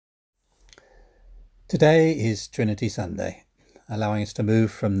Today is Trinity Sunday, allowing us to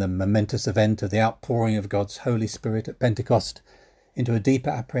move from the momentous event of the outpouring of God's Holy Spirit at Pentecost into a deeper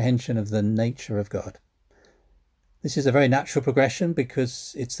apprehension of the nature of God. This is a very natural progression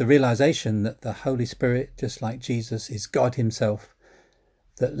because it's the realization that the Holy Spirit, just like Jesus, is God himself,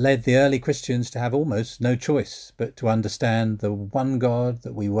 that led the early Christians to have almost no choice but to understand the one God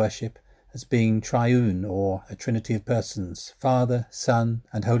that we worship as being triune, or a trinity of persons, Father, Son,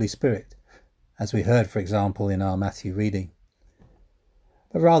 and Holy Spirit, as we heard, for example, in our Matthew reading.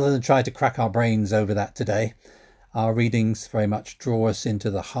 But rather than try to crack our brains over that today, our readings very much draw us into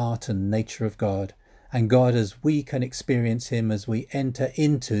the heart and nature of God, and God as we can experience him as we enter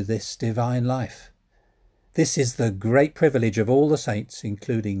into this divine life. This is the great privilege of all the saints,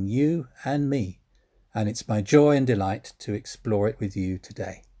 including you and me, and it's my joy and delight to explore it with you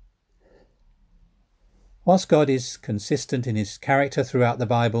today. Whilst God is consistent in his character throughout the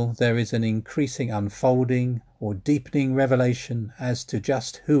Bible, there is an increasing unfolding or deepening revelation as to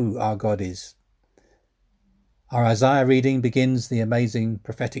just who our God is. Our Isaiah reading begins the amazing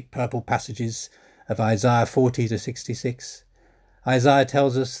prophetic purple passages of Isaiah 40 to 66. Isaiah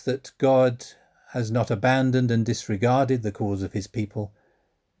tells us that God has not abandoned and disregarded the cause of his people,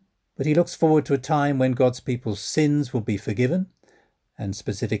 but he looks forward to a time when God's people's sins will be forgiven, and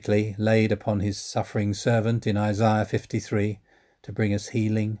specifically laid upon his suffering servant in Isaiah 53 to bring us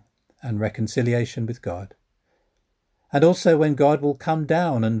healing and reconciliation with God. And also when God will come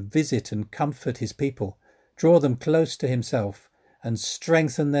down and visit and comfort his people, draw them close to himself and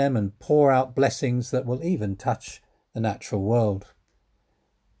strengthen them and pour out blessings that will even touch the natural world.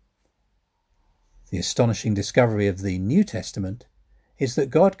 The astonishing discovery of the New Testament is that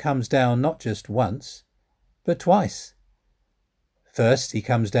God comes down not just once, but twice. First, he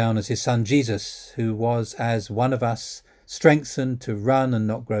comes down as his son Jesus, who was as one of us, strengthened to run and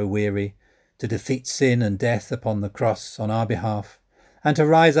not grow weary, to defeat sin and death upon the cross on our behalf, and to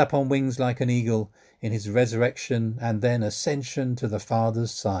rise up on wings like an eagle in his resurrection and then ascension to the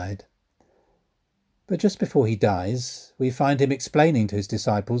Father's side. But just before he dies, we find him explaining to his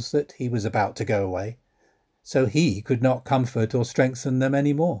disciples that he was about to go away, so he could not comfort or strengthen them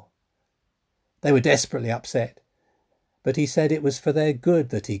any more. They were desperately upset. But he said it was for their good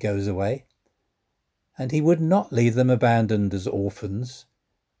that he goes away, and he would not leave them abandoned as orphans,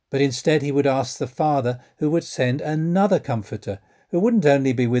 but instead he would ask the Father who would send another comforter, who wouldn't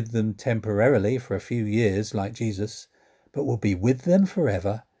only be with them temporarily for a few years like Jesus, but would be with them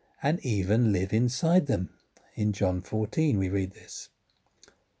forever and even live inside them. In John 14 we read this.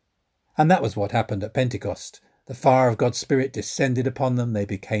 And that was what happened at Pentecost. The fire of God's Spirit descended upon them. They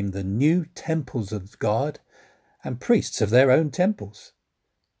became the new temples of God, and priests of their own temples.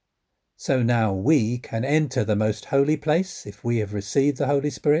 So now we can enter the most holy place if we have received the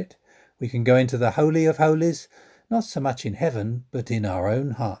Holy Spirit. We can go into the Holy of Holies, not so much in heaven, but in our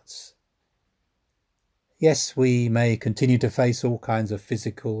own hearts. Yes, we may continue to face all kinds of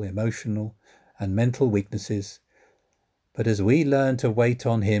physical, emotional, and mental weaknesses, but as we learn to wait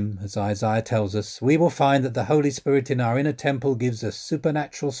on him, as Isaiah tells us, we will find that the Holy Spirit in our inner temple gives us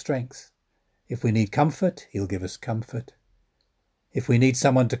supernatural strength. If we need comfort, he'll give us comfort. If we need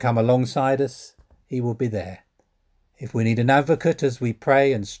someone to come alongside us, he will be there. If we need an advocate as we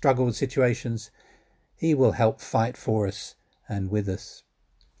pray and struggle with situations, he will help fight for us and with us.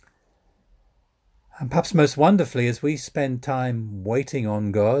 And perhaps most wonderfully, as we spend time waiting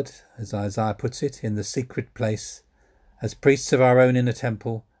on God, as Isaiah puts it, in the secret place, as priests of our own inner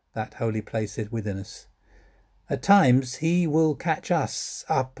temple, that holy place is within us. At times he will catch us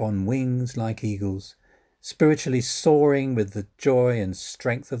up on wings like eagles, spiritually soaring with the joy and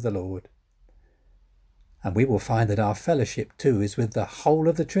strength of the Lord. And we will find that our fellowship too is with the whole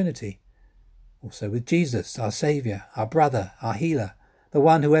of the Trinity, also with Jesus, our Saviour, our brother, our healer, the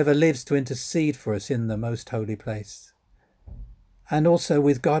one who ever lives to intercede for us in the most holy place. And also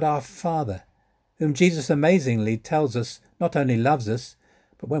with God our Father, whom Jesus amazingly tells us not only loves us,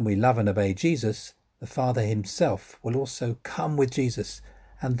 but when we love and obey Jesus, the Father himself will also come with Jesus,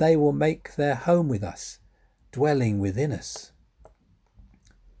 and they will make their home with us, dwelling within us.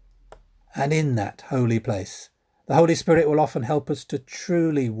 And in that holy place, the Holy Spirit will often help us to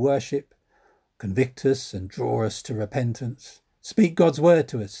truly worship, convict us and draw us to repentance, speak God's word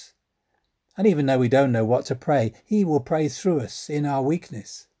to us. And even though we don't know what to pray, he will pray through us in our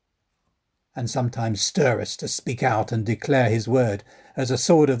weakness, and sometimes stir us to speak out and declare his word as a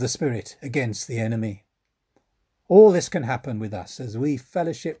sword of the Spirit against the enemy. All this can happen with us as we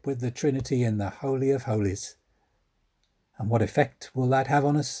fellowship with the Trinity in the Holy of Holies. And what effect will that have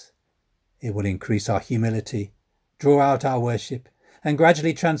on us? It will increase our humility, draw out our worship, and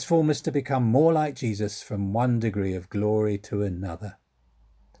gradually transform us to become more like Jesus from one degree of glory to another.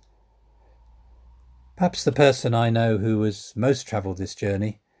 Perhaps the person I know who has most travelled this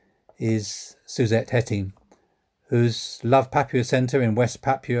journey is Suzette Hetting, whose Love Papua Centre in West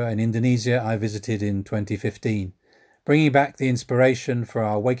Papua in Indonesia I visited in 2015, bringing back the inspiration for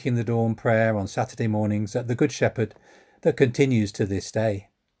our Waking the Dawn prayer on Saturday mornings at the Good Shepherd that continues to this day.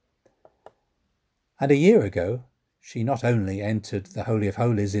 And a year ago, she not only entered the Holy of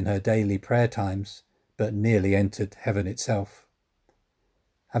Holies in her daily prayer times, but nearly entered heaven itself.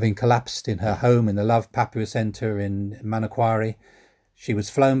 Having collapsed in her home in the Love Papua Centre in Manokwari, she was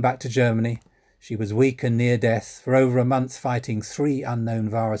flown back to Germany. She was weak and near death for over a month, fighting 3 unknown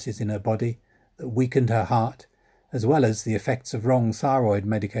viruses in her body that weakened her heart, as well as the effects of wrong thyroid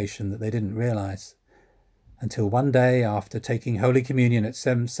medication that they didn't realise. Until one day, after taking Holy Communion at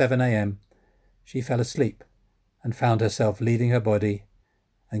 7 a.m, she fell asleep and found herself leaving her body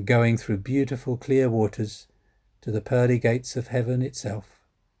and going through beautiful clear waters to the pearly gates of heaven itself,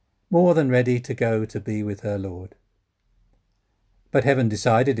 more than ready to go to be with her Lord. But heaven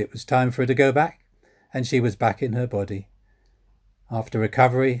decided it was time for her to go back, and she was back in her body. After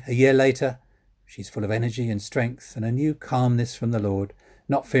recovery, a year later, she's full of energy and strength and a new calmness from the Lord,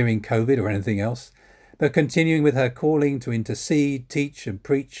 not fearing COVID or anything else, but continuing with her calling to intercede, teach and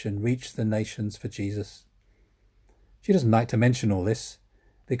preach and reach the nations for Jesus. She doesn't like to mention all this,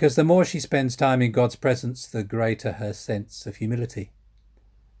 because the more she spends time in God's presence, the greater her sense of humility.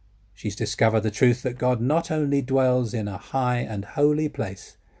 She's discovered the truth that God not only dwells in a high and holy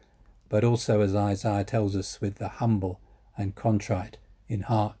place, but also, as Isaiah tells us, with the humble and contrite in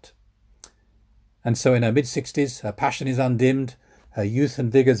heart. And so in her mid-60s, her passion is undimmed, her youth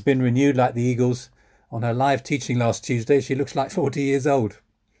and vigour has been renewed like the eagles. On her live teaching last Tuesday, she looks like 40 years old.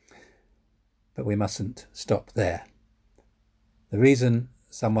 But we mustn't stop there. The reason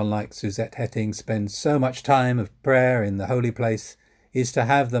someone like Suzette Hetting spends so much time of prayer in the holy place is to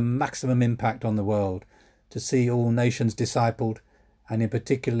have the maximum impact on the world, to see all nations discipled, and in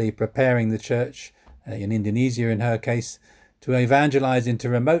particularly preparing the church, in Indonesia in her case, to evangelise into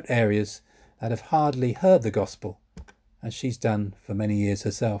remote areas that have hardly heard the gospel, as she's done for many years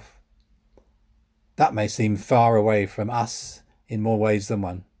herself. That may seem far away from us in more ways than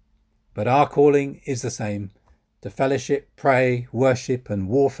one, but our calling is the same: to fellowship, pray, worship and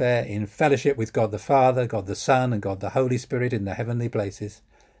warfare in fellowship with God the Father, God the Son and God the Holy Spirit in the heavenly places,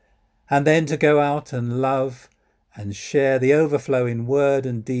 and then to go out and love and share the overflow in word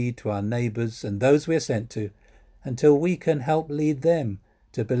and deed to our neighbours and those we are sent to, until we can help lead them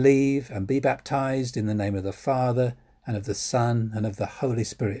to believe and be baptised in the name of the Father and of the Son and of the Holy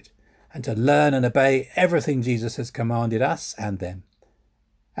Spirit, and to learn and obey everything Jesus has commanded us and them.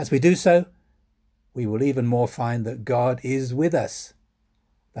 As we do so, we will even more find that God is with us.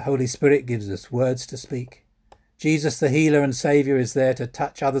 The Holy Spirit gives us words to speak. Jesus, the healer and saviour, is there to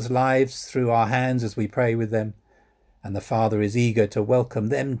touch others' lives through our hands as we pray with them. And the Father is eager to welcome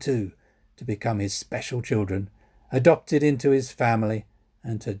them too, to become his special children, adopted into his family,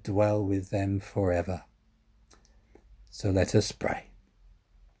 and to dwell with them forever. So let us pray.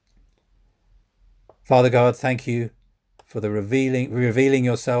 Father God, thank you for the revealing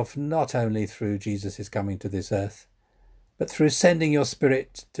yourself not only through Jesus' coming to this earth, but through sending your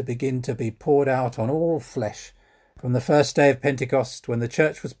Spirit to begin to be poured out on all flesh from the first day of Pentecost when the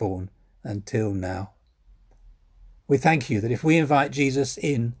church was born until now. We thank you that if we invite Jesus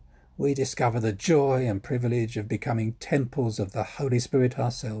in, we discover the joy and privilege of becoming temples of the Holy Spirit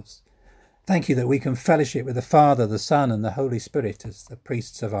ourselves. Thank you that we can fellowship with the Father, the Son and the Holy Spirit as the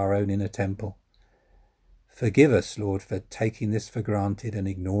priests of our own inner temple. Forgive us, Lord, for taking this for granted and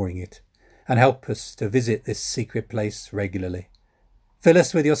ignoring it, and help us to visit this secret place regularly. Fill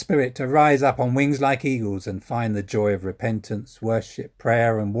us with your Spirit to rise up on wings like eagles and find the joy of repentance, worship,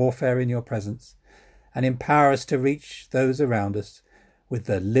 prayer and warfare in your presence, and empower us to reach those around us with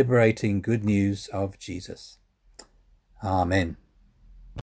the liberating good news of Jesus. Amen.